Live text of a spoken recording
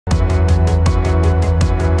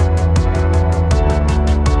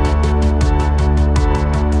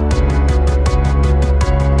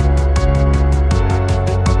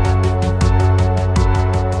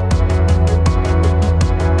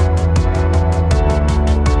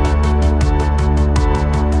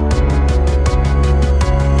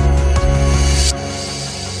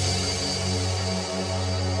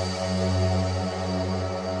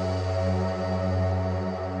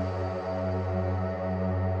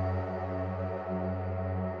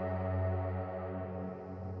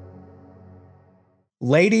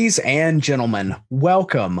Ladies and gentlemen,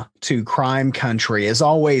 welcome to Crime Country. As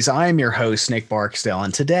always, I am your host, Nick Barksdale,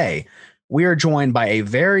 and today we are joined by a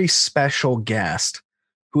very special guest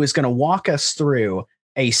who is going to walk us through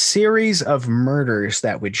a series of murders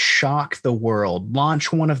that would shock the world,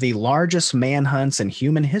 launch one of the largest manhunts in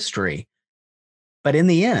human history, but in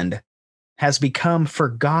the end has become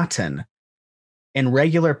forgotten in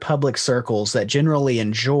regular public circles that generally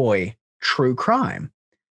enjoy true crime.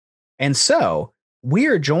 And so, we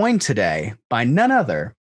are joined today by none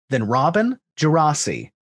other than Robin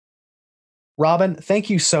Jarossi. Robin, thank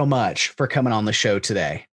you so much for coming on the show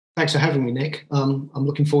today. Thanks for having me, Nick. I'm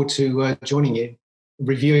looking forward to joining you,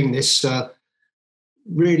 reviewing this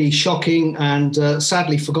really shocking and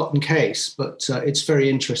sadly forgotten case, but it's very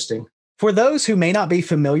interesting. For those who may not be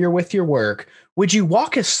familiar with your work, would you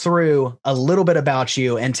walk us through a little bit about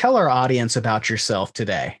you and tell our audience about yourself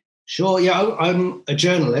today? Sure. Yeah, I'm a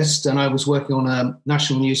journalist and I was working on a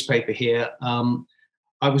national newspaper here.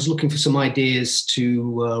 I was looking for some ideas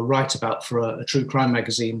to write about for a true crime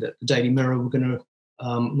magazine that the Daily Mirror were going to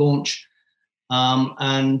launch.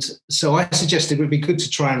 And so I suggested it would be good to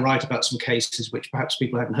try and write about some cases which perhaps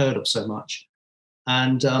people haven't heard of so much.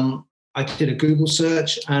 And I did a Google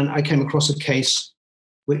search and I came across a case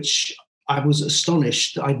which I was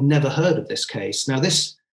astonished that I'd never heard of this case. Now,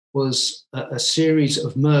 this was a series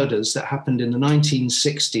of murders that happened in the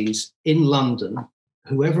 1960s in London.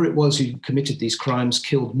 Whoever it was who committed these crimes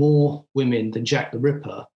killed more women than Jack the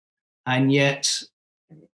Ripper, and yet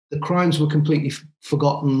the crimes were completely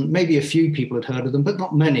forgotten. Maybe a few people had heard of them, but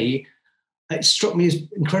not many. It struck me as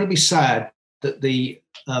incredibly sad that the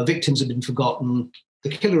victims had been forgotten. The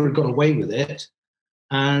killer had got away with it,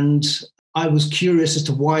 and I was curious as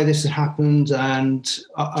to why this had happened, and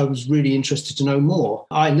I was really interested to know more.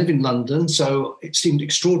 I live in London, so it seemed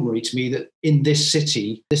extraordinary to me that in this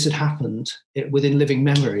city, this had happened within living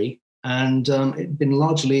memory, and it had been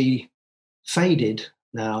largely faded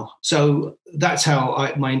now. So that's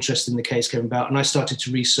how my interest in the case came about, and I started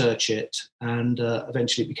to research it, and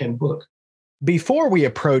eventually it became a book. Before we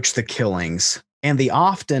approach the killings and the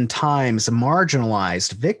oftentimes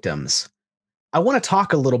marginalized victims, I want to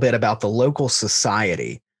talk a little bit about the local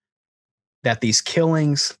society that these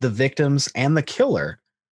killings, the victims, and the killer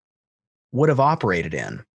would have operated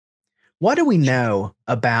in. What do we know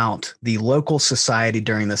about the local society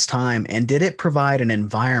during this time, and did it provide an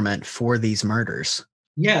environment for these murders?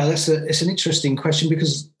 Yeah, it's an interesting question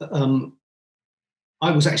because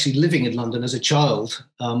I was actually living in London as a child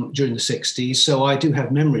during the 60s, so I do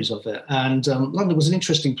have memories of it. And London was an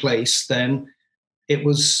interesting place then. It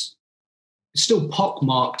was still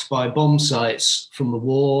pockmarked by bomb sites from the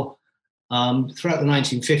war. Throughout the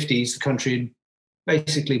 1950s, the country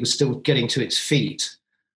basically was still getting to its feet.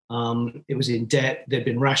 It was in debt. There'd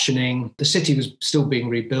been rationing. The city was still being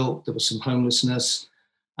rebuilt. There was some homelessness.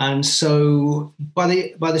 And so by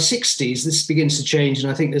the 60s, this begins to change.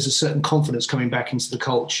 And I think there's a certain confidence coming back into the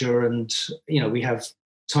culture. And, we have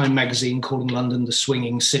Time magazine calling London the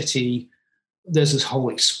swinging city. There's this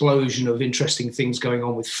whole explosion of interesting things going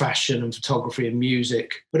on with fashion and photography and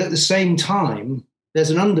music. But at the same time,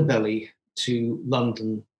 there's an underbelly to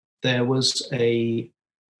London. There was a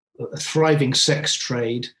thriving sex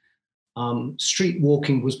trade. Street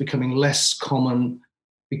walking was becoming less common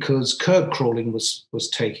because curb crawling was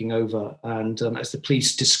taking over. And as the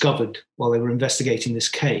police discovered while they were investigating this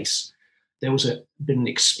case, there was been an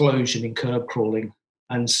explosion in curb crawling.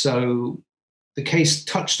 And so the case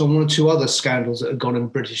touched on one or two other scandals that had gone in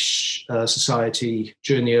British society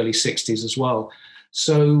during the early 60s as well.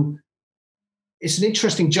 So it's an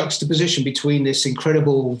interesting juxtaposition between this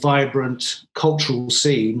incredible, vibrant cultural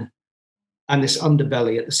scene and this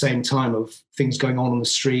underbelly at the same time of things going on the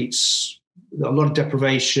streets, a lot of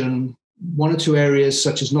deprivation. One or two areas,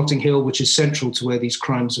 such as Notting Hill, which is central to where these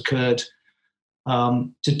crimes occurred,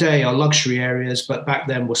 today are luxury areas, but back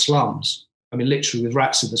then were slums. I mean, literally with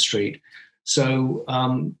rats in the street. So,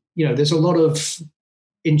 there's a lot of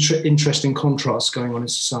interesting contrasts going on in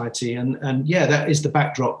society. And yeah, that is the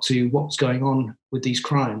backdrop to what's going on with these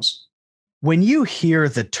crimes. When you hear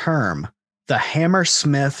the term, the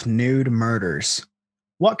Hammersmith Nude murders,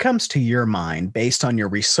 what comes to your mind based on your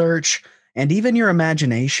research and even your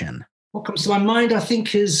imagination? What comes to my mind, I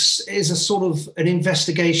think, is a sort of an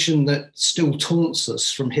investigation that still taunts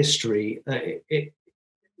us from history. It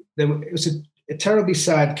was a terribly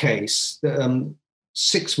sad case.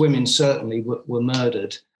 6 women certainly were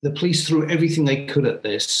murdered. The police threw everything they could at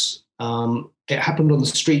this. It happened on the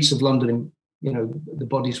streets of London. The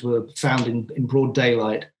bodies were found in broad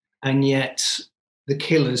daylight, and yet the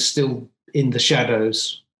killer's still in the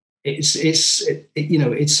shadows.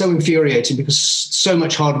 it's so infuriating because so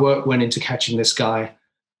much hard work went into catching this guy.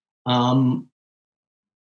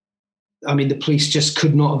 I mean, the police just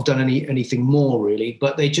could not have done anything more, really,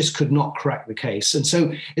 but they just could not crack the case. And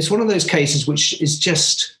so it's one of those cases which is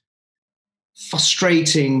just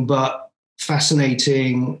frustrating, but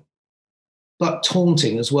fascinating, but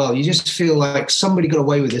taunting as well. You just feel like somebody got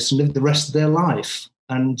away with this and lived the rest of their life,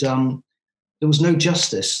 and there was no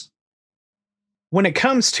justice. When it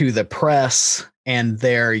comes to the press and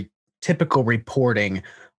their typical reporting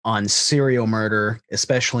on serial murder,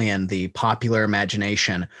 especially in the popular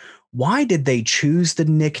imagination, why did they choose the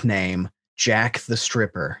nickname Jack the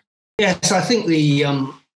Stripper? Yes, I think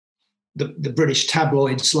the British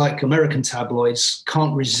tabloids, like American tabloids,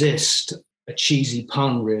 can't resist a cheesy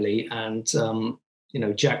pun, really. And,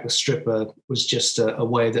 Jack the Stripper was just a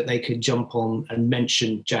way that they could jump on and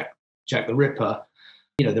mention Jack the Ripper.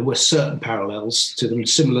 There were certain parallels to them,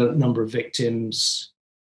 similar number of victims,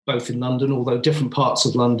 both in London, although different parts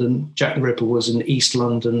of London. Jack the Ripper was in East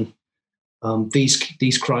London.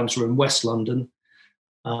 These crimes were in West London.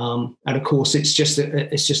 And of course, it's just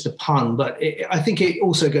a pun, but I think it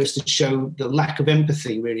also goes to show the lack of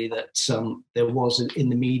empathy, really, that there was in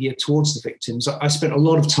the media towards the victims. I spent a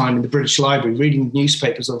lot of time in the British Library reading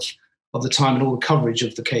newspapers of the time and all the coverage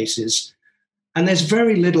of the cases, and there's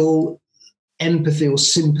very little empathy or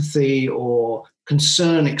sympathy or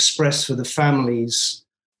concern expressed for the families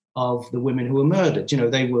of the women who were murdered.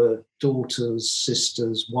 They were daughters,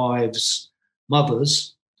 sisters, wives,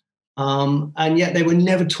 mothers. And yet they were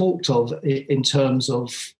never talked of in terms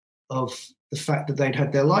of the fact that they'd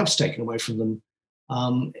had their lives taken away from them.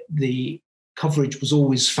 The coverage was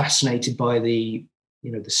always fascinated by the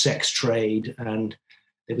sex trade, and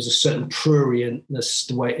there was a certain prurientness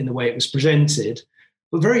in the way it was presented,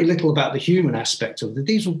 but very little about the human aspect of it.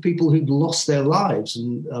 These were people who'd lost their lives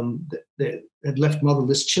and they had left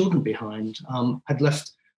motherless children behind, had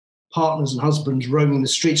left partners and husbands roaming the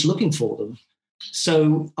streets looking for them.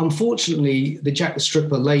 So, unfortunately, the Jack the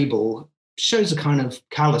Stripper label shows a kind of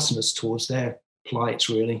callousness towards their plight,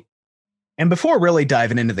 really. And before really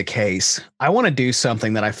diving into the case, I want to do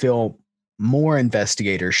something that I feel more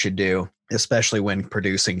investigators should do, especially when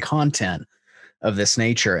producing content of this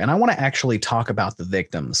nature. And I want to actually talk about the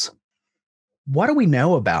victims. What do we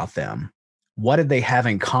know about them? What did they have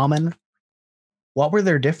in common? What were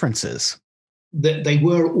their differences? That they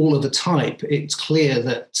were all of a type. It's clear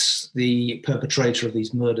that the perpetrator of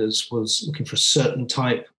these murders was looking for a certain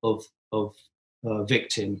type of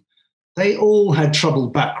victim. They all had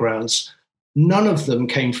troubled backgrounds. None of them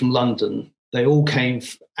came from London. They all came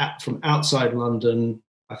from outside London.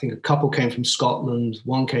 I think a couple came from Scotland.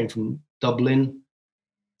 One came from Dublin.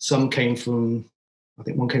 Some came from, I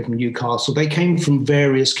think one came from Newcastle. They came from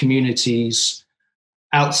various communities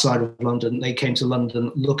outside of London. They came to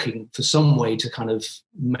London looking for some way to kind of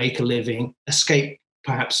make a living, escape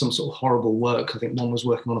perhaps some sort of horrible work. I think one was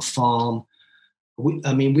working on a farm. We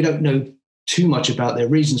don't know too much about their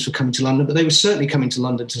reasons for coming to London, but they were certainly coming to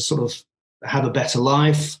London to sort of have a better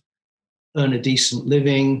life, earn a decent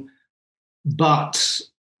living. But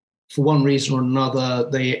for one reason or another,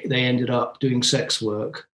 they ended up doing sex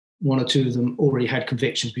work. One or two of them already had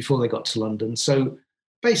convictions before they got to London. So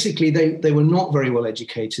basically, they were not very well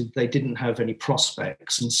educated. They didn't have any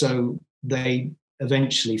prospects. And so they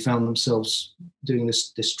eventually found themselves doing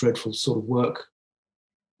this dreadful sort of work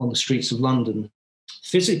on the streets of London.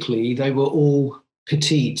 Physically, they were all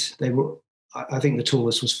petite. I think the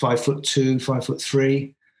tallest was 5'2",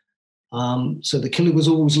 5'3". So the killer was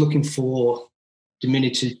always looking for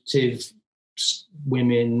diminutive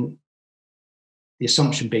women, the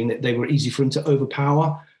assumption being that they were easy for him to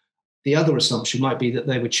overpower. The other assumption might be that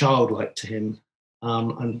they were childlike to him,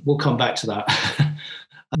 and we'll come back to that.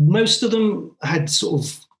 Most of them had sort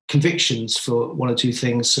of convictions for one or two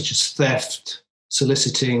things, such as theft,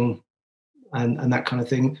 soliciting, and that kind of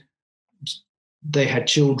thing. They had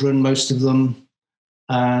children, most of them,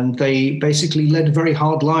 and they basically led very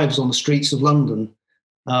hard lives on the streets of London.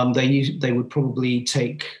 They would probably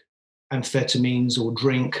take amphetamines or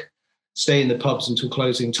drink, stay in the pubs until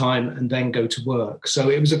closing time, and then go to work. So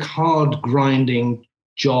it was a hard, grinding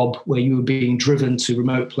job where you were being driven to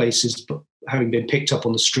remote places, but having been picked up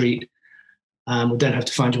on the street, would then have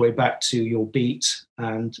to find your way back to your beat.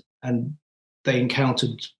 And they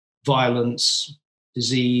encountered violence,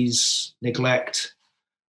 disease, neglect,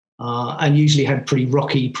 and usually had pretty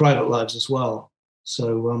rocky private lives as well.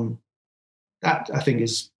 So that, I think,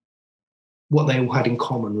 is what they all had in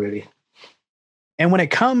common, really. And when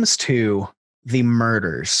it comes to the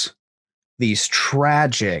murders, these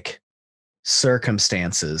tragic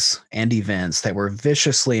circumstances and events that were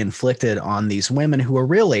viciously inflicted on these women who were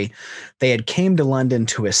really, they had came to London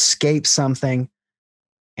to escape something,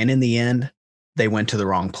 and in the end they went to the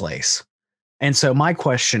wrong place. And so my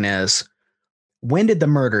question is, when did the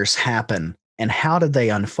murders happen and how did they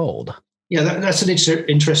unfold? Yeah, that's an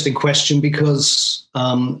interesting question because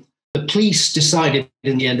the police decided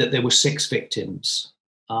in the end that there were 6 victims,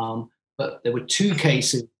 but there were 2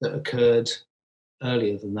 cases that occurred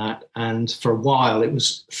earlier than that. And for a while, it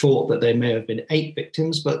was thought that there may have been 8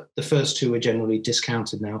 victims, but the first 2 are generally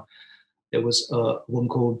discounted now. There was a woman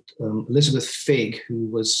called Elizabeth Figg, who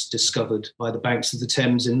was discovered by the banks of the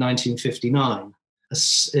Thames in 1959.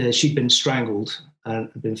 She'd been strangled and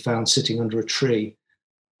had been found sitting under a tree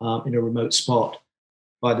in a remote spot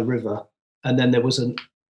by the river. And then there was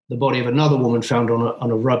the body of another woman found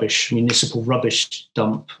on a municipal rubbish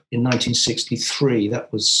dump in 1963.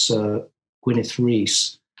 That was Gwyneth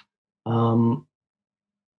Rees. Now,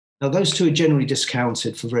 those 2 are generally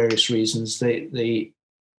discounted for various reasons. The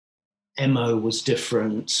MO was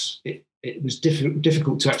different. It was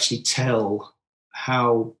difficult to actually tell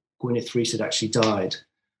how Gwyneth Rees had actually died.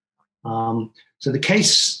 So the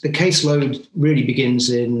caseload really begins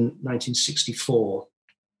in 1964,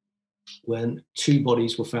 when 2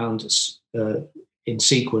 bodies were found in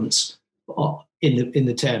sequence in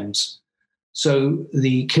the Thames. So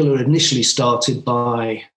the killer initially started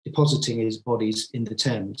by depositing his bodies in the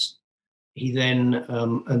Thames. He then,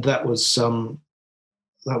 and that would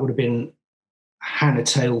have been Hannah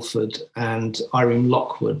Tailford and Irene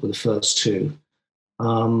Lockwood were the first 2.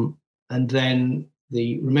 And then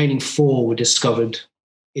the remaining 4 were discovered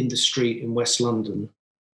in the street in West London.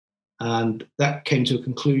 And that came to a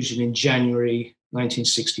conclusion in January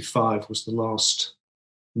 1965, was the last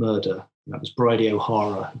murder. And that was Bridie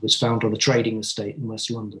O'Hara, who was found on a trading estate in West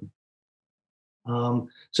London.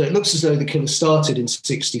 So it looks as though the killer started in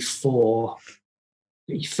 64.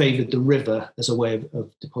 He favoured the river as a way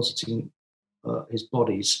of depositing his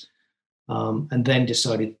bodies, and then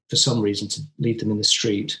decided for some reason to leave them in the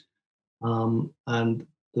street. And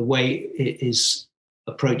the way his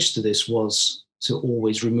approach to this was to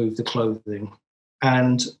always remove the clothing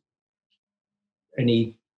and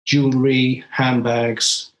any jewellery,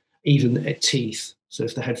 handbags, even their teeth. So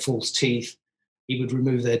if they had false teeth, he would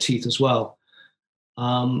remove their teeth as well.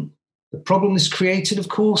 The problem this created, of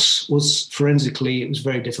course, was forensically, it was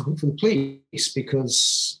very difficult for the police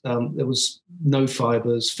because there was no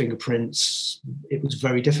fibres, fingerprints. It was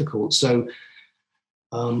very difficult. So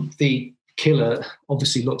the killer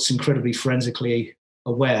obviously looks incredibly forensically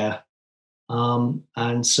aware.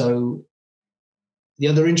 And so the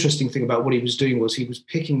other interesting thing about what he was doing was he was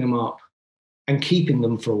picking them up and keeping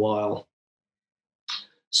them for a while.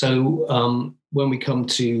 So when we come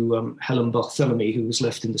to Helen Bartholomew, who was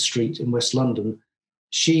left in the street in West London,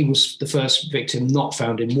 she was the first victim not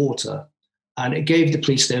found in water. And it gave the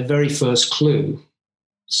police their very first clue.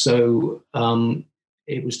 So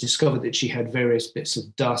it was discovered that she had various bits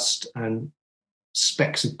of dust and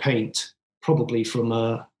specks of paint, probably from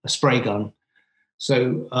a spray gun.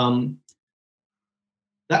 So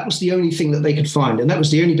that was the only thing that they could find. And that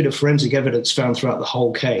was the only bit of forensic evidence found throughout the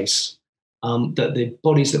whole case. That the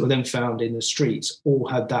bodies that were then found in the streets all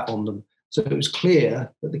had that on them. So it was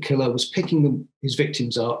clear that the killer was picking his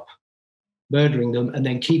victims up, murdering them, and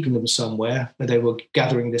then keeping them somewhere where they were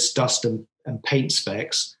gathering this dust and paint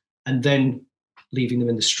specks, and then leaving them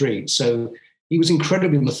in the street. So he was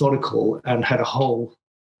incredibly methodical and had a whole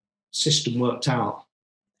system worked out.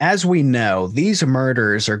 As we know, these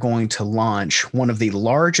murders are going to launch one of the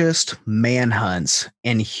largest manhunts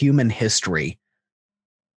in human history.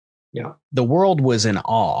 Yeah. The world was in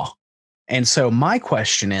awe. And so my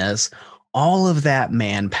question is, all of that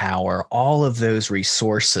manpower, all of those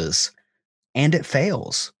resources, and it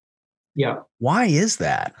fails. Yeah. Why is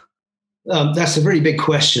that? That's a very big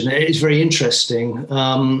question. It is very interesting.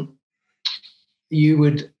 You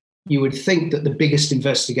would think that the biggest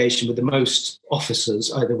investigation with the most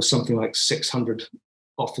officers, there was something like 600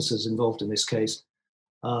 officers involved in this case.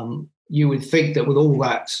 You would think that with all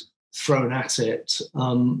that thrown at it,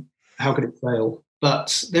 how could it fail?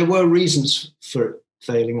 But there were reasons for it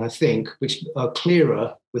failing, I think, which are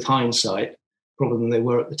clearer with hindsight, probably than they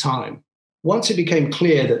were at the time. Once it became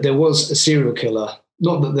clear that there was a serial killer,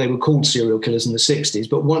 not that they were called serial killers in the 60s,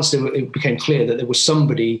 but once it became clear that there was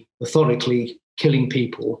somebody methodically killing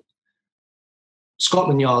people,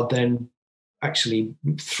 Scotland Yard then actually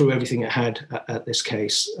threw everything it had at this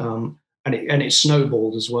case, and it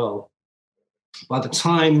snowballed as well. By the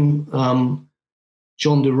time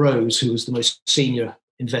John de Rose, who was the most senior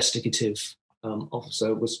investigative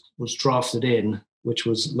officer, was drafted in, which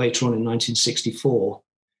was later on in 1964.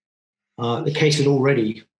 The case it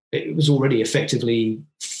was already effectively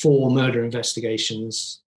 4 murder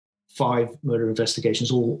investigations, 5 murder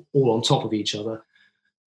investigations, all on top of each other.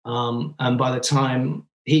 And by the time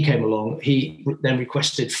he came along, he then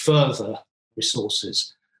requested further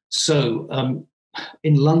resources. So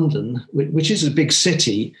in London, which is a big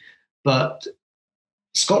city, but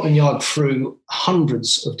Scotland Yard threw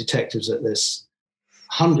hundreds of detectives at this,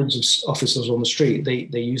 hundreds of officers on the street.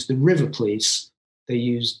 They used the river police, they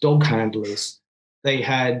used dog handlers, they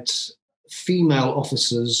had female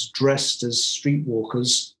officers dressed as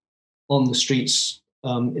streetwalkers on the streets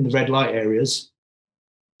in the red light areas,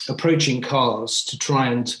 approaching cars to try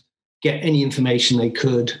and get any information they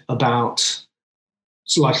could about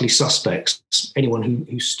likely suspects, anyone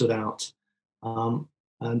who stood out.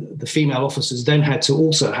 And the female officers then had to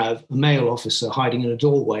also have a male officer hiding in a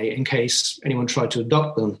doorway in case anyone tried to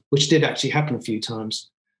abduct them, which did actually happen a few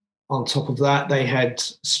times. On top of that, they had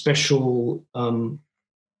special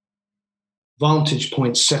vantage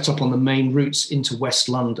points set up on the main routes into West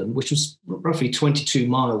London, which was roughly 22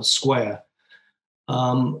 miles square,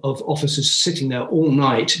 of officers sitting there all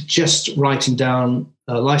night just writing down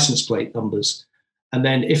license plate numbers. And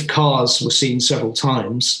then if cars were seen several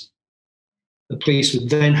times, the police would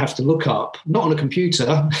then have to look up, not on a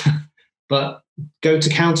computer, but go to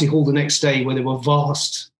County Hall the next day where there were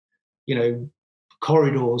vast,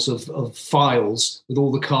 corridors of files with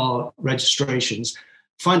all the car registrations,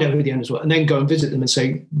 find out who the owners were, and then go and visit them and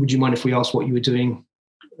say, would you mind if we asked what you were doing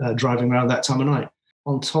driving around that time of night?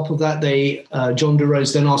 On top of that, John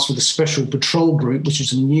DeRose then asked for the Special Patrol Group, which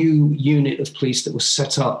was a new unit of police that was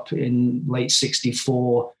set up in late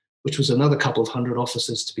 64, which was another couple of hundred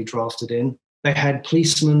officers to be drafted in. They had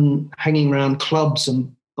policemen hanging around clubs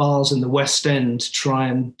and bars in the West End to try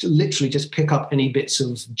and literally just pick up any bits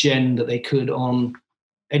of gen that they could on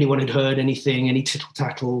anyone who'd heard anything, any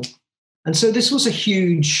tittle-tattle. And so this was a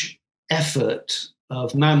huge effort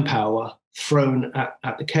of manpower thrown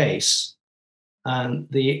at the case. And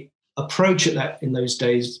the approach in those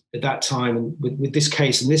days, at that time, and with this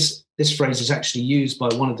case, and this phrase is actually used by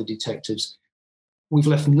one of the detectives, we've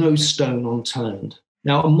left no stone unturned.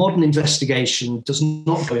 Now, a modern investigation does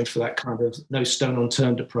not go in for that kind of no stone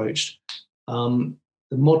unturned approach. The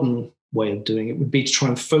modern way of doing it would be to try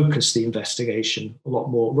and focus the investigation a lot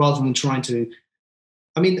more, rather than trying to,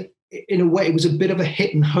 in a way, it was a bit of a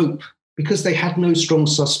hit and hope, because they had no strong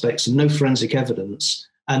suspects and no forensic evidence.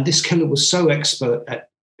 And this killer was so expert at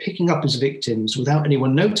picking up his victims without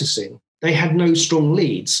anyone noticing. They had no strong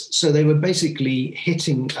leads. So they were basically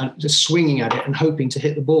hitting and just swinging at it and hoping to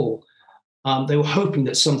hit the ball. They were hoping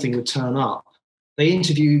that something would turn up. They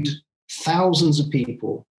interviewed thousands of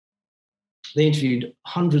people. They interviewed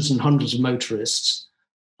hundreds and hundreds of motorists.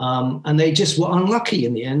 And they just were unlucky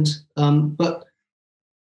in the end. But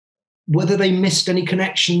whether they missed any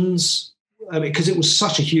connections, because it was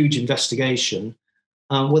such a huge investigation,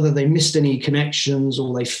 whether they missed any connections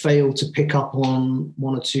or they failed to pick up on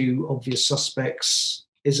one or two obvious suspects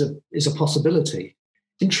is a possibility.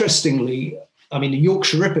 Interestingly, the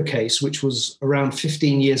Yorkshire Ripper case, which was around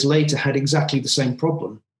 15 years later, had exactly the same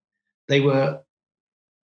problem. They were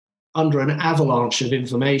under an avalanche of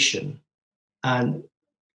information and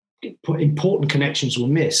important connections were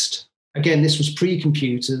missed. Again, this was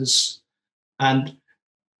pre-computers, and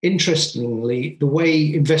interestingly, the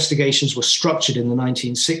way investigations were structured in the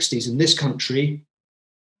 1960s in this country,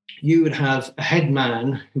 you would have a head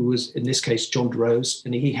man who was, in this case, John DeRose,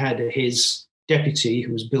 and he had his deputy,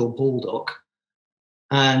 who was Bill Baldock,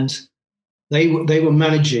 and they were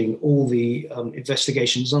managing all the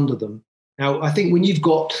investigations under them. Now, I think when you've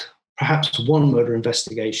got perhaps one murder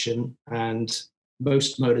investigation, and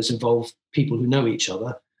most murders involve people who know each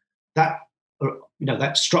other,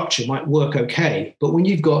 that structure might work okay. But when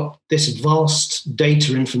you've got this vast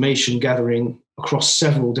data information gathering across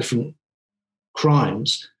several different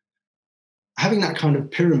crimes, having that kind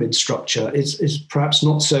of pyramid structure is perhaps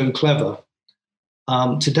not so clever.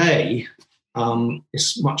 Today,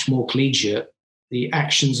 it's much more collegiate. The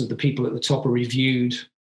actions of the people at the top are reviewed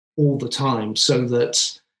all the time, so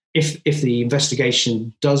that if the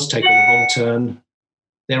investigation does take a wrong turn,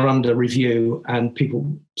 they're under review, and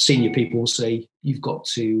senior people say, you've got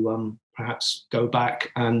to perhaps go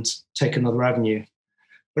back and take another avenue.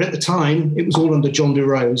 But at the time, it was all under John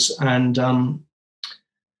DeRose, and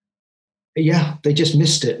they just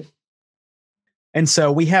missed it. And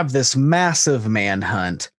so we have this massive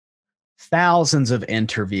manhunt, thousands of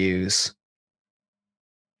interviews,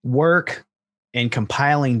 work in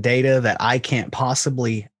compiling data that I can't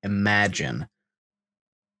possibly imagine.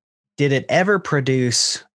 Did it ever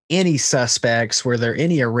produce any suspects? Were there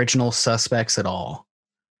any original suspects at all?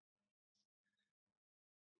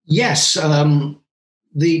 Yes,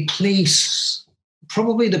 the police,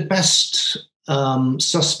 probably the best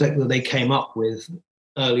suspect that they came up with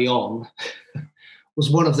early on was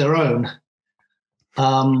one of their own.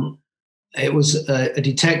 It was a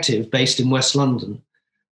detective based in West London.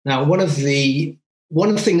 Now, one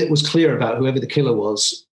thing that was clear about whoever the killer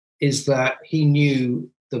was is that he knew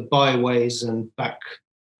the byways and back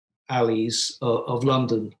alleys of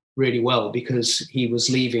London really well, because he was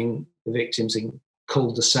leaving the victims in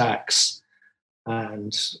cul-de-sacs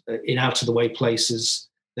and in out-of-the-way places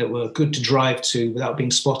that were good to drive to without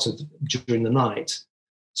being spotted during the night.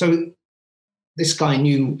 So this guy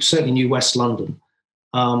certainly knew West London.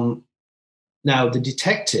 Now, the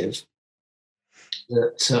detective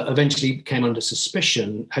that eventually came under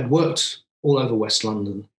suspicion had worked all over West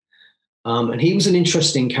London. And he was an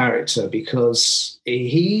interesting character because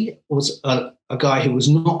he was a guy who was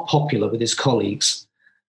not popular with his colleagues.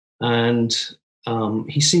 And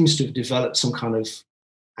he seems to have developed some kind of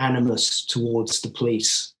animus towards the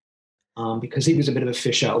police because he was a bit of a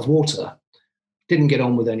fish out of water, didn't get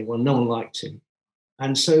on with anyone, no one liked him.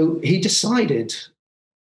 And so he decided,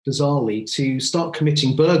 bizarrely, to start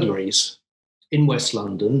committing burglaries in West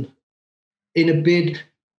London in a bid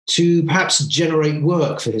to perhaps generate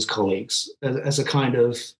work for his colleagues as a kind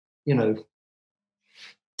of,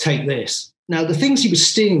 take this. Now, the things he was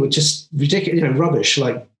stealing were just ridiculous, rubbish,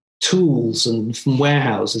 like tools and from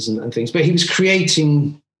warehouses and things. But he was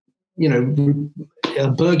creating,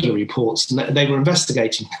 burglary reports, and they were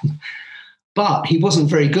investigating them. But he wasn't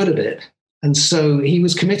very good at it. And so he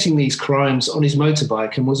was committing these crimes on his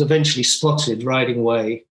motorbike and was eventually spotted riding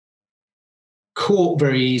away, caught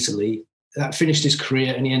very easily. That finished his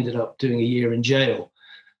career, and he ended up doing a year in jail.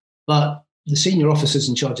 But the senior officers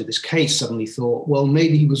in charge of this case suddenly thought, well,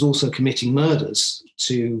 maybe he was also committing murders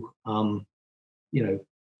to,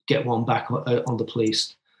 get one back on the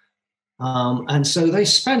police. And so they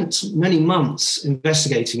spent many months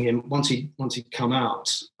investigating him once he'd come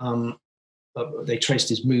out. They traced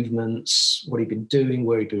his movements, what he'd been doing,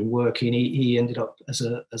 where he'd been working. He ended up as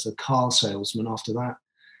a car salesman after that.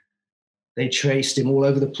 They traced him all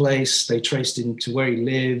over the place. They traced him to where he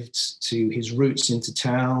lived, to his routes into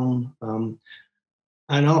town. And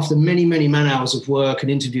after many, many man-hours of work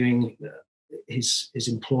and interviewing his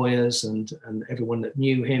employers and everyone that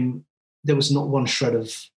knew him, there was not one shred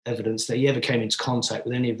of evidence that he ever came into contact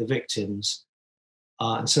with any of the victims,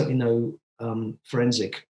 and certainly no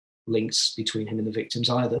forensic links between him and the victims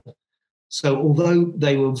either. So although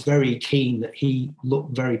they were very keen that he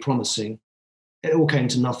looked very promising, it all came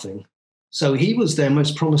to nothing. So he was their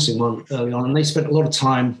most promising one early on, and they spent a lot of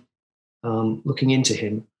time looking into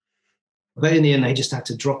him. But in the end, they just had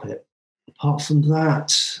to drop it. Apart from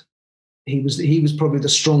that, he was probably the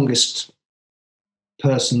strongest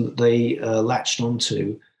person that they latched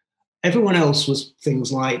onto. Everyone else was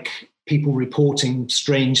things like people reporting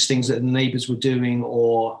strange things that the neighbours were doing,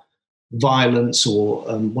 or violence, or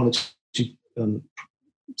one or two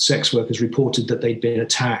sex workers reported that they'd been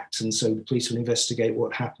attacked, and so the police would investigate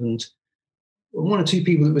what happened. One or two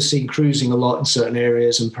people that were seen cruising a lot in certain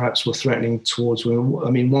areas and perhaps were threatening towards women. I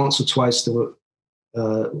mean, once or twice there were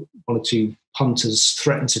one or two hunters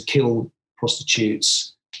threatened to kill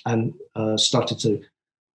prostitutes and started to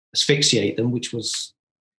asphyxiate them, which was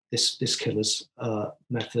this killer's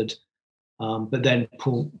method. But then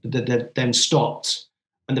stopped,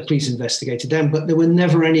 and the police investigated them. But there were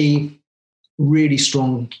never any really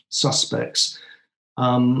strong suspects.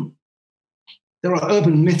 There are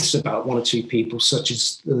urban myths about one or two people, such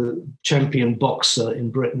as the champion boxer in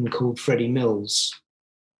Britain called Freddie Mills.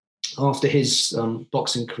 After his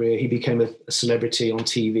boxing career, he became a celebrity on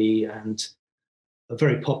TV and a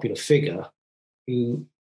very popular figure who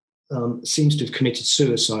seems to have committed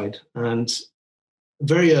suicide. And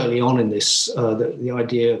very early on in this, the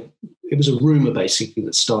idea, it was a rumor basically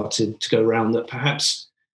that started to go around that perhaps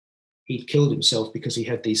he'd killed himself because he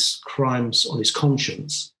had these crimes on his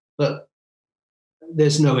conscience. But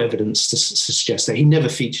there's no evidence to suggest that. He never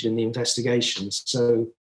featured in the investigations. So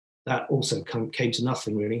that also came to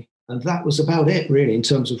nothing, really. And that was about it, really, in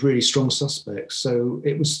terms of really strong suspects. So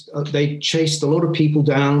it was, they chased a lot of people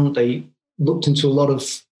down. They looked into a lot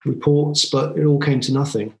of reports, but it all came to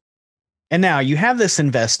nothing. And now you have this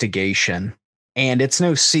investigation, and it's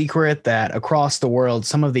no secret that across the world,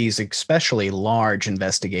 some of these especially large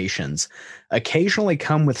investigations occasionally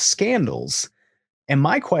come with scandals. And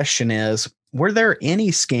my question is, were there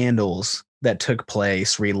any scandals that took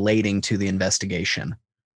place relating to the investigation?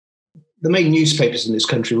 the main newspapers in this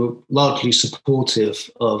country were largely supportive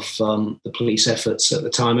of the police efforts at the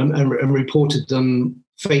time and reported them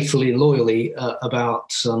faithfully and loyally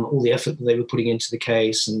about all the effort that they were putting into the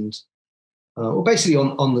case, and basically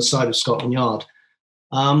on the side of Scotland Yard.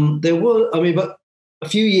 But a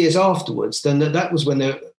few years afterwards, then that was when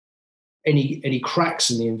any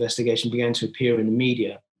cracks in the investigation began to appear in the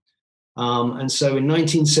media. And so in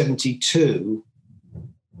 1972,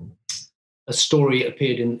 a story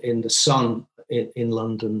appeared in The Sun in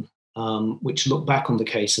London, which looked back on the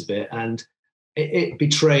case a bit, and it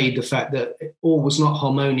betrayed the fact that all was not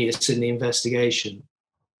harmonious in the investigation.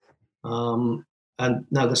 And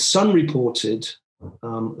now The Sun reported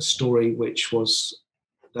a story which was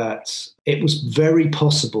that it was very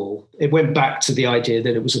possible. It went back to the idea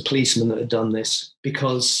that it was a policeman that had done this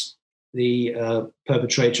because the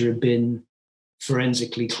perpetrator had been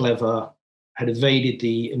forensically clever, had evaded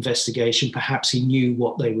the investigation. Perhaps he knew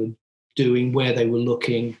what they were doing, where they were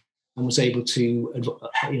looking, and was able to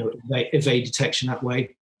evade detection that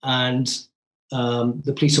way. And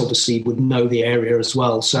the police obviously would know the area as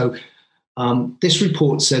well. So this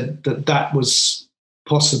report said that was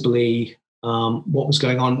possibly what was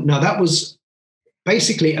going on. Now, that was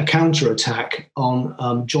basically a counterattack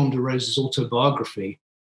on John DeRose's autobiography.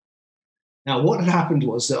 Now, what had happened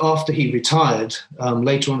was that after he retired,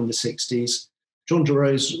 later on in the 60s, John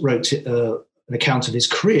DeRose wrote an account of his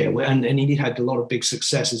career, and he had a lot of big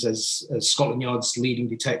successes as Scotland Yard's leading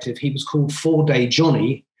detective. He was called 4-Day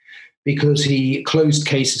Johnny because he closed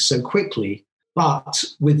cases so quickly. But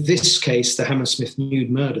with this case, the Hammersmith Nude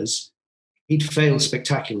murders, he'd failed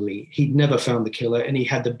spectacularly. He'd never found the killer, and he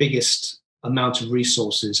had the biggest amount of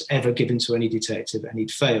resources ever given to any detective, and he'd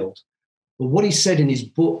failed. But what he said in his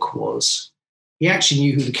book was he actually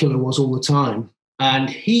knew who the killer was all the time. And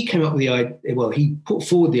he came up with the idea, he put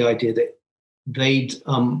forward the idea that they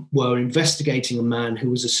were investigating a man who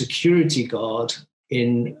was a security guard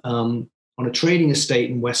on a trading estate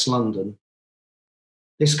in West London.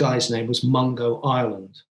 This guy's name was Mungo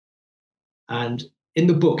Ireland. And in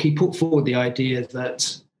the book, he put forward the idea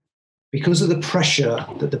that because of the pressure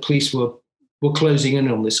that the police were closing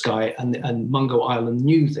in on this guy, and Mungo Ireland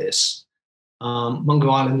knew this,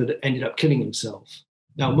 Mungo Ireland had ended up killing himself.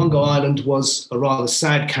 Now, Mungo Ireland was a rather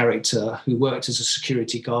sad character who worked as a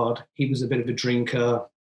security guard. He was a bit of a drinker.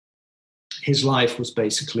 His life was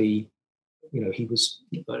basically, he was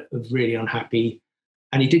really unhappy,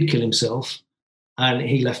 and he did kill himself, and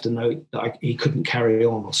he left a note that he couldn't carry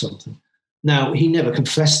on or something. Now, he never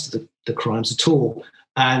confessed to the crimes at all.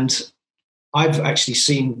 And I've actually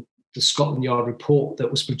seen the Scotland Yard report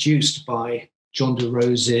that was produced by John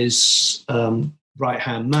DeRose's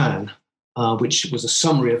right-hand man, which was a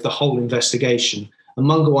summary of the whole investigation. And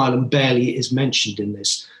Mungo Ireland barely is mentioned in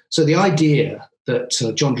this. So the idea that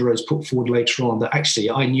John DeRose put forward later on, that actually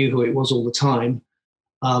I knew who it was all the time,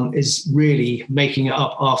 is really making it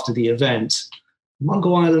up after the event.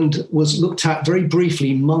 Mungo Ireland was looked at very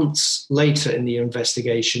briefly months later in the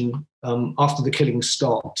investigation, after the killing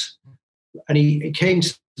stopped. And he came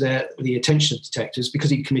to the attention of detectives because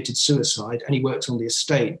he committed suicide and he worked on the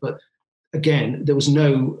estate. But again, there was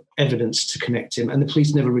no evidence to connect him, and the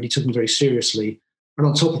police never really took him very seriously. And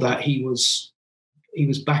on top of that, he was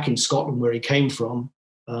back in Scotland where he came from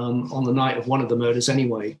on the night of one of the murders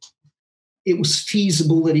anyway. It was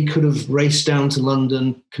feasible that he could have raced down to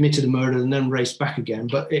London, committed a murder, and then raced back again,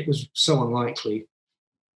 but it was so unlikely.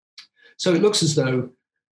 So it looks as though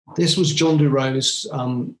this was John DeRose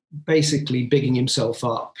basically bigging himself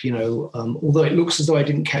up, although it looks as though I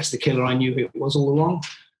didn't catch the killer, I knew who it was all along.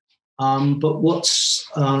 But what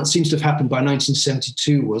seems to have happened by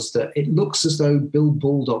 1972 was that it looks as though Bill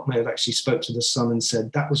Baldock may have actually spoke to the Sun and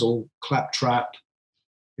said that was all claptrap.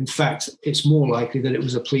 In fact, it's more likely that it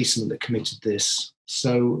was a policeman that committed this.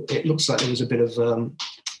 So it looks like there was a bit of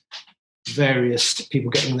various people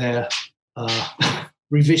getting their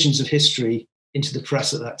revisions of history into the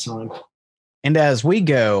press at that time. And as we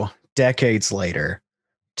go decades later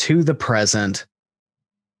to the present,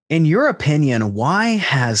 in your opinion, why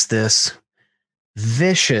has this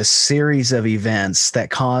vicious series of events that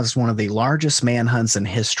caused one of the largest manhunts in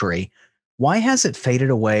history, why has it faded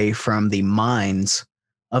away from the minds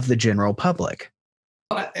of the general public?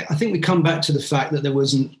 I think we come back to the fact that there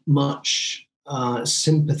wasn't much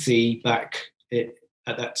sympathy back at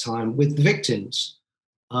that time with the victims.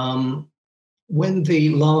 When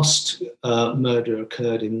the last murder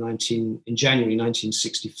occurred in January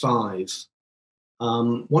 1965,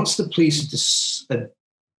 once the police could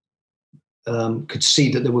see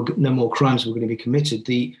that there were no more crimes were going to be committed,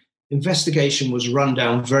 the investigation was run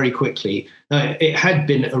down very quickly. It had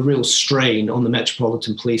been a real strain on the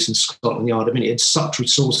Metropolitan Police and Scotland Yard. I mean, it had sucked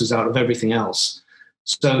resources out of everything else.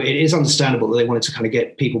 So it is understandable that they wanted to kind of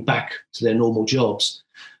get people back to their normal jobs.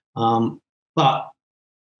 But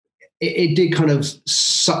it did kind of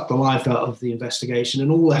suck the life out of the investigation,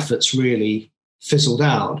 and all efforts really fizzled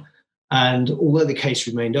out. And although the case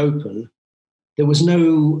remained open, there was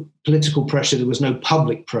no political pressure, there was no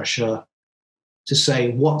public pressure to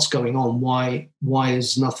say what's going on, why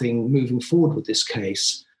is nothing moving forward with this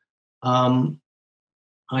case.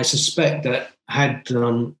 I suspect that had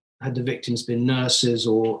the victims been nurses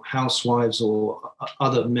or housewives or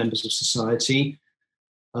other members of society,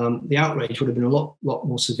 the outrage would have been a lot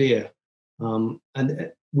more severe. And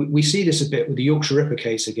we see this a bit with the Yorkshire Ripper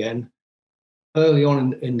case again. Early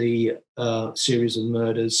on in the series of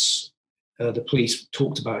murders, the police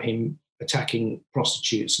talked about him attacking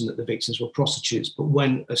prostitutes and that the victims were prostitutes. But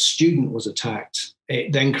when a student was attacked,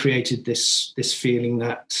 it then created this feeling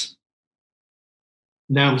that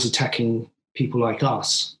now he's attacking people like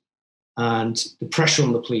us. And the pressure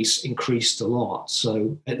on the police increased a lot.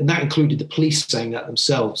 So, and that included the police saying that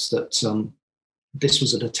themselves, that this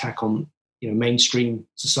was an attack on mainstream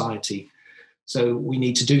society. So we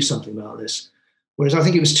need to do something about this. Whereas I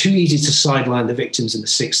think it was too easy to sideline the victims in the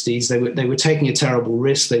 60s. They were taking a terrible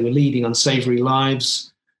risk. They were leading unsavory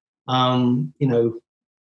lives.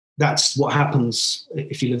 That's what happens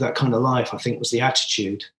if you live that kind of life, I think, was the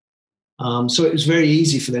attitude. So it was very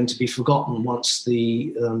easy for them to be forgotten once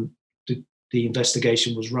the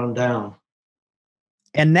investigation was run down.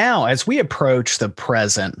 And now, as we approach the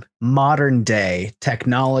present, modern day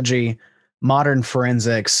technology, modern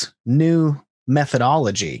forensics, new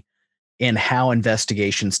methodology in how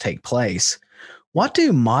investigations take place, what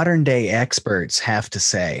do modern day experts have to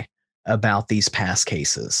say about these past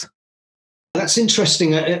cases? That's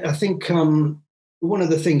interesting. I think one of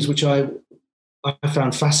the things which I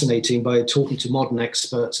found fascinating by talking to modern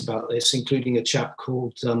experts about this, including a chap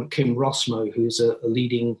called Kim Rossmo, who's a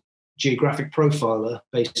leading geographic profiler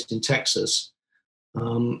based in Texas.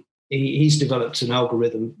 He's developed an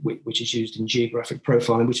algorithm which is used in geographic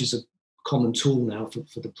profiling, which is a common tool now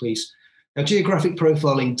for the police. Now, geographic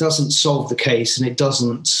profiling doesn't solve the case and it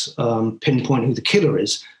doesn't pinpoint who the killer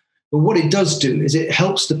is. But what it does do is it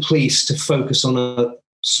helps the police to focus on a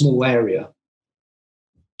small area.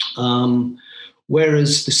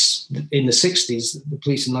 Whereas in the 60s, the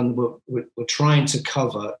police in London were trying to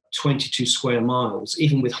cover 22 square miles,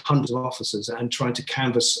 even with hundreds of officers, and trying to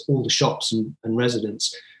canvass all the shops and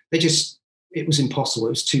residents. It was impossible.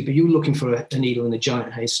 It was too big. You were looking for a needle in a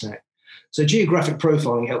giant haystack. So geographic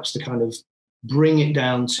profiling helps to kind of bring it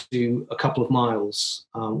down to a couple of miles,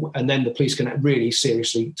 and then the police can really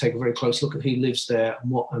seriously take a very close look at who lives there and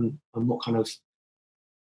what kind of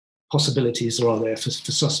possibilities there are there for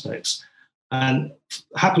suspects. And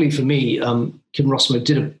happily for me, Kim Rossmo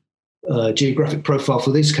did a geographic profile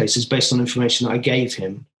for these cases based on information that I gave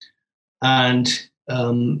him, and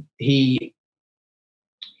he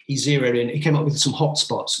zeroed in. He came up with some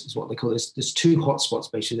hotspots, is what they call this. There's two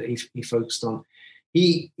hotspots basically that he focused on.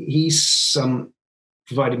 He's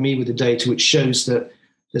provided me with the data which shows that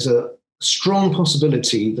there's a strong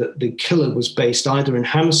possibility that the killer was based either in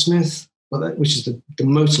Hammersmith, which is the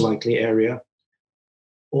most likely area,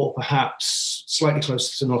 or perhaps slightly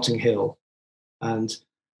closer to Notting Hill. And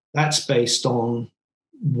that's based on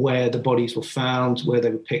where the bodies were found, where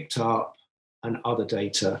they were picked up, and other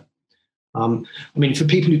data. I mean, for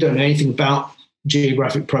people who don't know anything about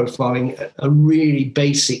geographic profiling, a really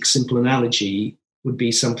basic, simple analogy would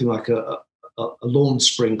be something like a lawn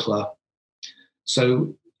sprinkler.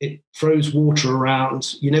 So it throws water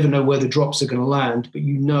around. You never know where the drops are going to land, but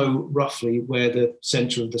you know roughly where the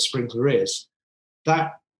center of the sprinkler is.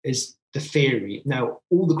 That is the theory. Now,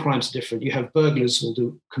 all the crimes are different. You have burglars who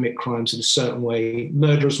will commit crimes in a certain way.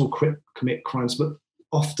 Murderers will commit crimes, but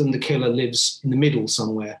often the killer lives in the middle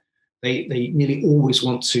somewhere. They nearly always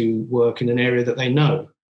want to work in an area that they know.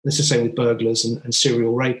 It's the same with burglars and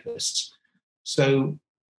serial rapists. So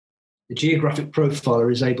the geographic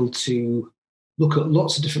profiler is able to look at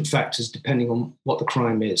lots of different factors depending on what the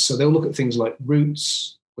crime is. So they'll look at things like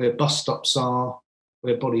routes, where bus stops are,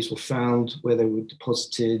 where bodies were found, where they were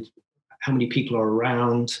deposited, how many people are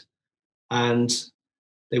around, and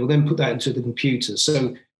they will then put that into the computer.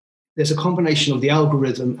 So there's a combination of the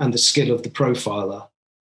algorithm and the skill of the profiler,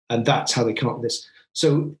 and that's how they come up with this.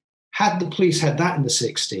 So had the police had that in the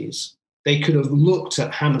 60s, they could have looked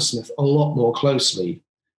at Hammersmith a lot more closely.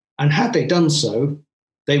 And had they done so,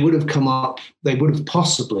 they would have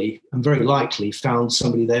possibly and very likely found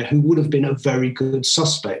somebody there who would have been a very good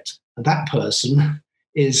suspect. And that person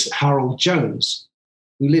is Harold Jones,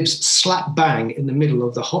 who lives slap bang in the middle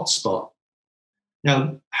of the hotspot.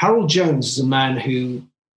 Now, Harold Jones is a man who,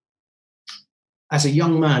 as a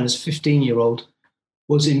young man, as a 15-year-old,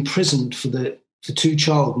 was imprisoned for 2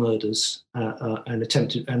 child murders and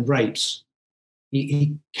attempted and rapes.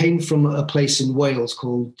 He came from a place in Wales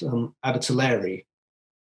called Abertillery,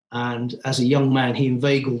 and as a young man, he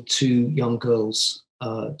inveigled 2 young girls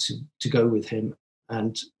to go with him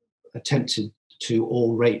and attempted to,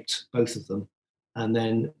 or raped both of them, and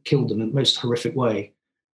then killed them in the most horrific way.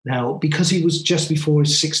 Now, because he was just before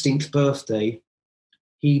his 16th birthday,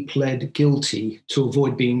 he pled guilty to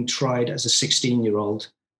avoid being tried as a 16-year-old,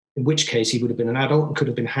 in which case he would have been an adult and could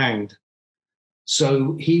have been hanged.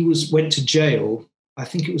 So he went to jail, I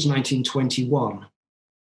think it was 1921.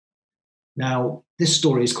 Now, this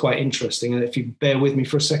story is quite interesting, and if you bear with me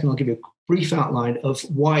for a second, I'll give you a brief outline of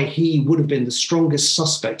why he would have been the strongest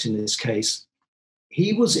suspect in this case.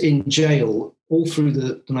 He was in jail all through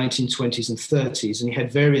the 1920s and 30s, and he had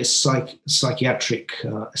various psychiatric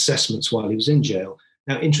assessments while he was in jail.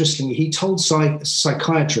 Now, interestingly, he told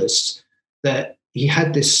psychiatrists that he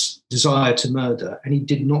had this desire to murder and he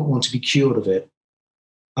did not want to be cured of it.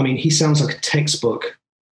 I mean, he sounds like a textbook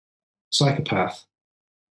psychopath.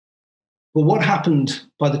 But what happened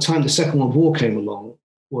by the time the Second World War came along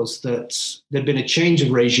was that there'd been a change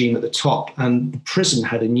of regime at the top, and the prison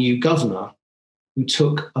had a new governor who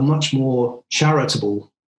took a much more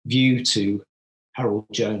charitable view to Harold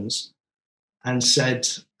Jones and said,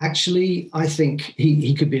 actually, I think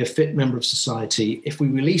he could be a fit member of society. If we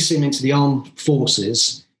release him into the armed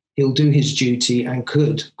forces, he'll do his duty and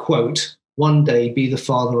could, quote, one day be the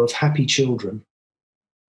father of happy children.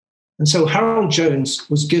 And so Harold Jones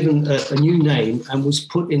was given a new name and was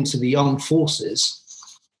put into the armed forces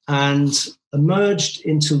and emerged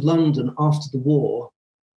into London after the war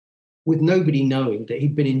with nobody knowing that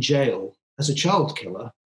he'd been in jail as a child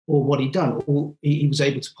killer or what he'd done. Or he was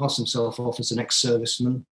able to pass himself off as an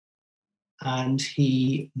ex-serviceman, and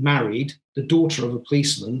he married the daughter of a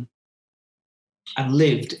policeman and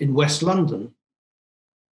lived in West London.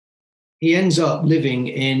 He ends up living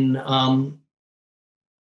in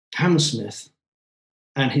Hammersmith,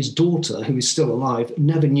 and his daughter, who is still alive,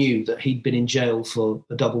 never knew that he'd been in jail for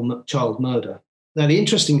a double child murder. Now, the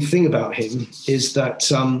interesting thing about him is that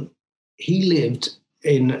he lived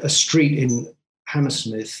in a street in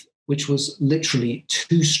Hammersmith, which was literally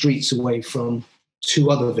 2 streets away from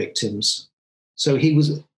 2 other victims. So he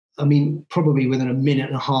was, probably within a minute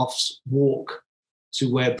and a half's walk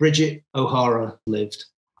to where Bridget O'Hara lived.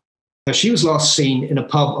 Now, she was last seen in a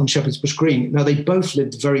pub on Shepherd's Bush Green. Now, they both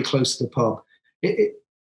lived very close to the pub.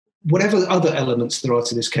 Whatever other elements there are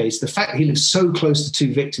to this case, the fact that he lives so close to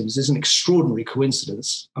 2 victims is an extraordinary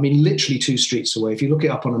coincidence. Literally 2 streets away. If you look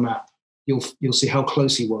it up on a map, you'll see how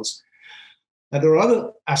close he was. Now, there are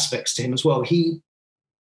other aspects to him as well. He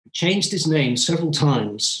changed his name several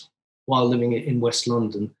times while living in West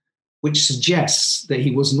London, which suggests that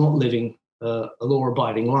he was not living a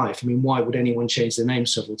law-abiding life. Why would anyone change their name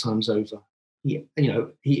several times over?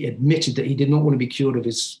 He admitted that he did not want to be cured of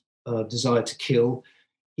his desire to kill.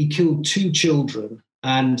 He killed 2 children,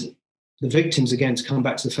 and the victims, again, to come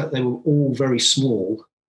back to the fact they were all very small,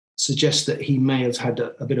 suggests that he may have had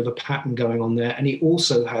a bit of a pattern going on there. And he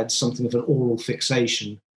also had something of an oral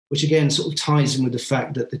fixation, which again sort of ties in with the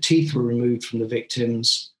fact that the teeth were removed from the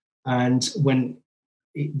victims. And when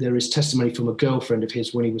there is testimony from a girlfriend of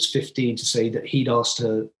his when he was 15 to say that he'd asked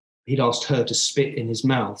her to spit in his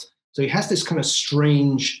mouth. So he has this kind of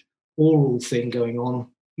strange oral thing going on.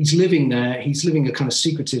 He's living there. He's living a kind of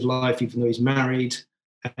secretive life, even though he's married,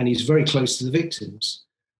 and he's very close to the victims.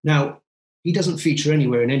 Now, he doesn't feature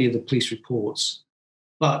anywhere in any of the police reports,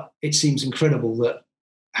 but it seems incredible that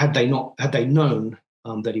had they known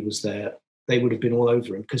that he was there, they would have been all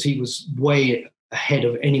over him, because he was way ahead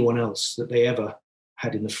of anyone else that they ever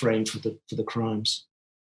had in the frame for the crimes.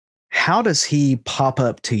 How does he pop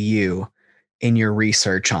up to you in your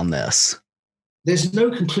research on this? There's no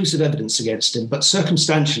conclusive evidence against him, but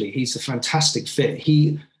circumstantially, he's a fantastic fit.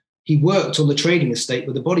 He worked on the trading estate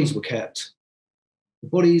where the bodies were kept. The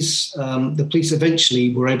bodies, the police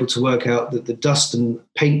eventually were able to work out that the dust and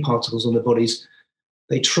paint particles on the bodies,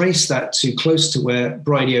 they traced that to close to where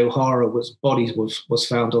Bridie O'Hara's body was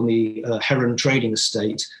found on the Heron trading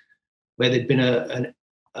estate, where there'd been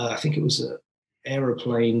I think it was an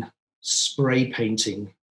aeroplane spray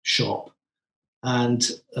painting shop and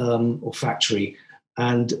or factory,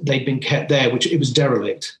 and they'd been kept there, which it was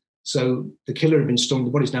derelict. So the killer had been storing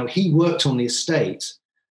the bodies. Now, he worked on the estate.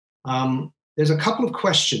 There's a couple of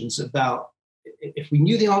questions about, if we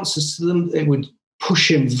knew the answers to them, it would push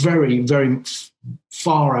him very, very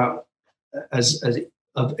far out as a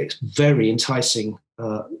very enticing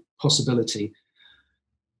possibility.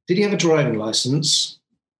 Did he have a driving license?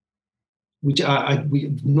 We've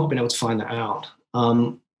not been able to find that out.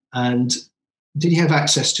 And did he have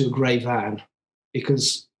access to a grey van?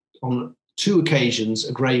 Because on 2 occasions,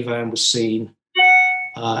 a grey van was seen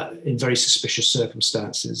in very suspicious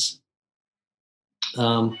circumstances.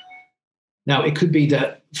 Now, it could be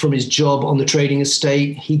that from his job on the trading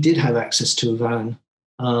estate, he did have access to a van.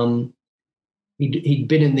 He'd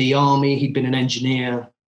been in the army, he'd been an engineer.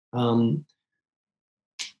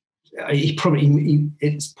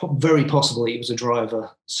 It's very possible he was a driver.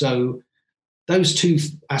 So those 2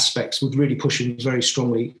 aspects would really push him very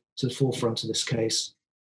strongly to the forefront of this case.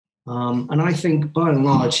 And I think, by and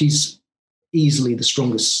large, he's easily the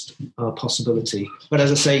strongest possibility. But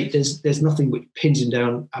as I say, there's nothing which pins him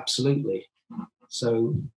down absolutely.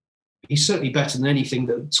 So he's certainly better than anything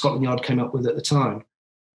that Scotland Yard came up with at the time.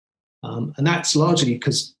 And that's largely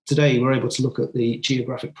because today we're able to look at the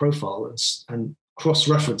geographic profile and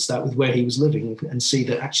cross-reference that with where he was living and see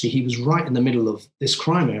that actually he was right in the middle of this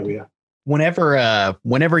crime area.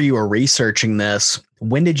 Whenever you were researching this,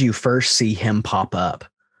 when did you first see him pop up?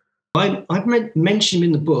 I've mentioned him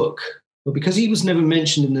in the book, but because he was never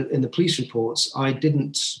mentioned in the police reports, I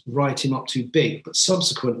didn't write him up too big. But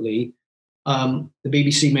subsequently, the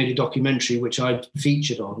BBC made a documentary which I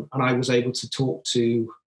featured on, and I was able to talk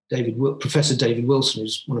to Professor David Wilson,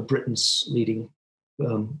 who's one of Britain's leading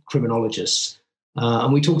criminologists,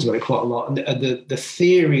 and we talked about it quite a lot. And the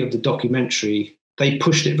theory of the documentary, they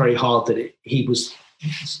pushed it very hard that he was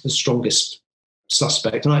the strongest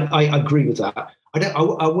suspect, and I agree with that.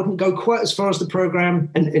 I wouldn't go quite as far as the programme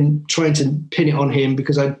and trying to pin it on him,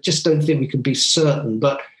 because I just don't think we can be certain.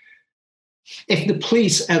 But if the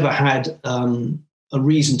police ever had a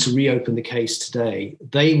reason to reopen the case today,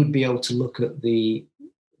 they would be able to look at the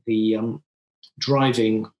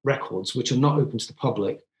driving records, which are not open to the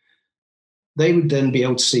public. They would then be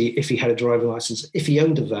able to see if he had a driving license, if he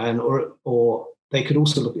owned a van, or they could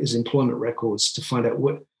also look at his employment records to find out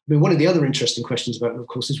what. I mean, one of the other interesting questions about him, of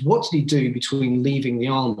course, is what did he do between leaving the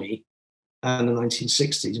army and the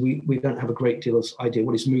 1960s? We don't have a great deal of idea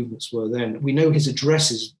what his movements were then. We know his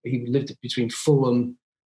addresses. He lived between Fulham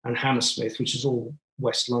and Hammersmith, which is all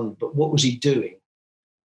West London. But what was he doing?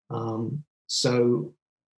 So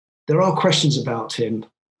there are questions about him.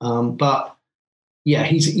 But yeah,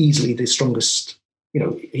 he's easily the strongest.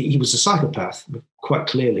 He was a psychopath, quite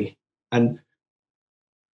clearly. And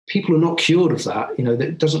people are not cured of that.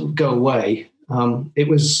 That doesn't go away. It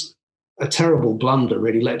was a terrible blunder,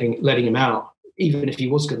 really, letting him out, even if he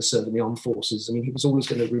was going to serve in the armed forces. I mean, he was always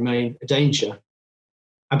going to remain a danger.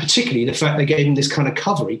 And particularly the fact they gave him this kind of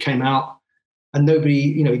cover. He came out and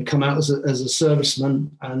nobody, he'd come out as a serviceman,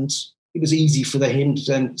 and it was easy for him to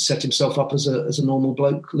then set himself up as a normal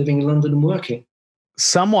bloke living in London and working.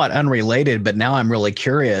 Somewhat unrelated, but now I'm really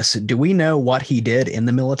curious. Do we know what he did in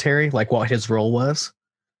the military? Like what his role was?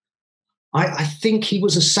 I think he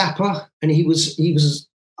was a sapper, and he was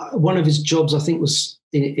one of his jobs, I think, was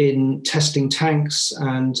in testing tanks,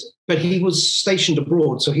 but he was stationed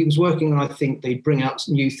abroad, so he was working on, I think they'd bring out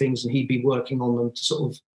new things and he'd be working on them to sort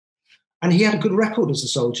of, and he had a good record as a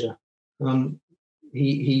soldier.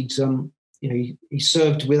 He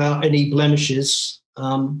served without any blemishes,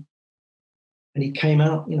 and he came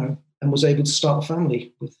out, and was able to start a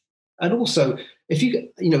family with. And also, if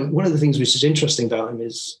one of the things which is interesting about him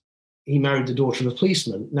is he married the daughter of a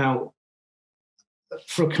policeman. Now,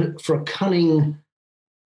 for a cunning,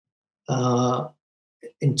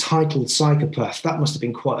 entitled psychopath, that must have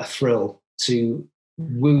been quite a thrill to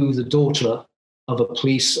woo the daughter of a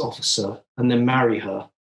police officer and then marry her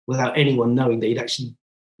without anyone knowing that he'd actually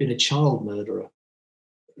been a child murderer.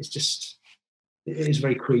 It is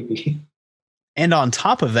very creepy. And on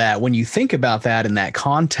top of that, when you think about that in that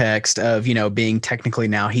context of, being technically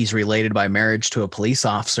now he's related by marriage to a police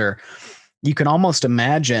officer, you can almost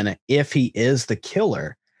imagine, if he is the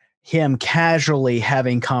killer, him casually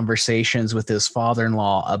having conversations with his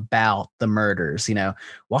father-in-law about the murders.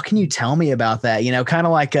 What can you tell me about that? Kind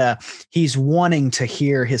of like he's wanting to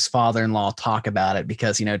hear his father-in-law talk about it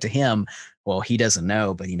because, to him, well, he doesn't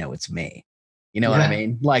know, but it's me. What I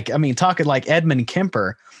mean? Talking like Edmund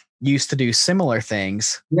Kemper used to do similar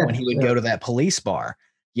things when he would go to that police bar,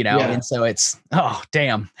 and so it's, oh,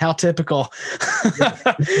 damn, how typical.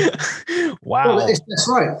 Wow. Well, that's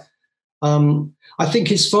right. I think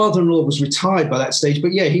his father-in-law was retired by that stage,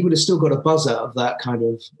 but he would have still got a buzz out of that kind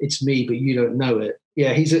of, it's me, but you don't know it.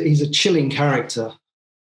 Yeah, he's a chilling character.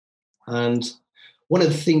 And one of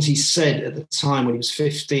the things he said at the time when he was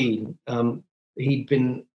 15,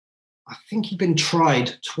 I think he'd been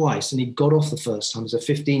tried twice and he got off the first time as a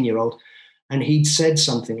 15-year-old. And he'd said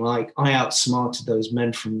something like, I outsmarted those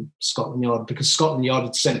men from Scotland Yard, because Scotland Yard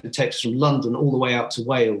had sent detectives from London all the way out to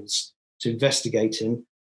Wales to investigate him.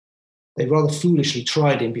 They rather foolishly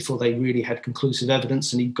tried him before they really had conclusive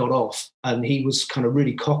evidence, and he got off. And he was kind of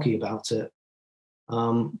really cocky about it.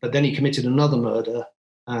 But then he committed another murder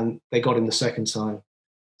and they got him the second time.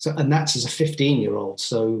 So, and that's as a 15-year-old.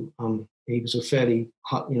 So he was a fairly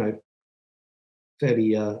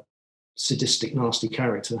sadistic, nasty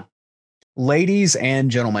character. Ladies and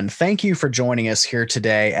gentlemen, thank you for joining us here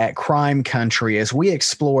today at Crime Country as we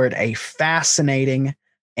explored a fascinating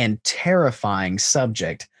and terrifying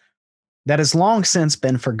subject that has long since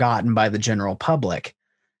been forgotten by the general public,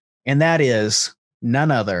 and that is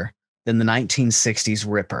none other than the 1960s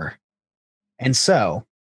Ripper. And so,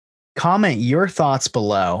 comment your thoughts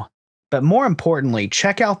below, but more importantly,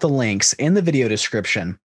 check out the links in the video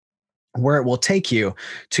description where it will take you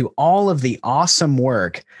to all of the awesome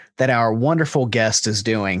work that our wonderful guest is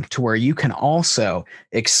doing, to where you can also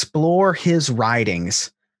explore his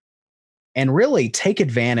writings and really take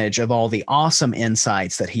advantage of all the awesome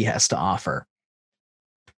insights that he has to offer.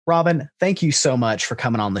 Robin, thank you so much for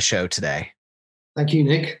coming on the show today. Thank you,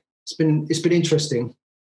 Nick. It's been interesting.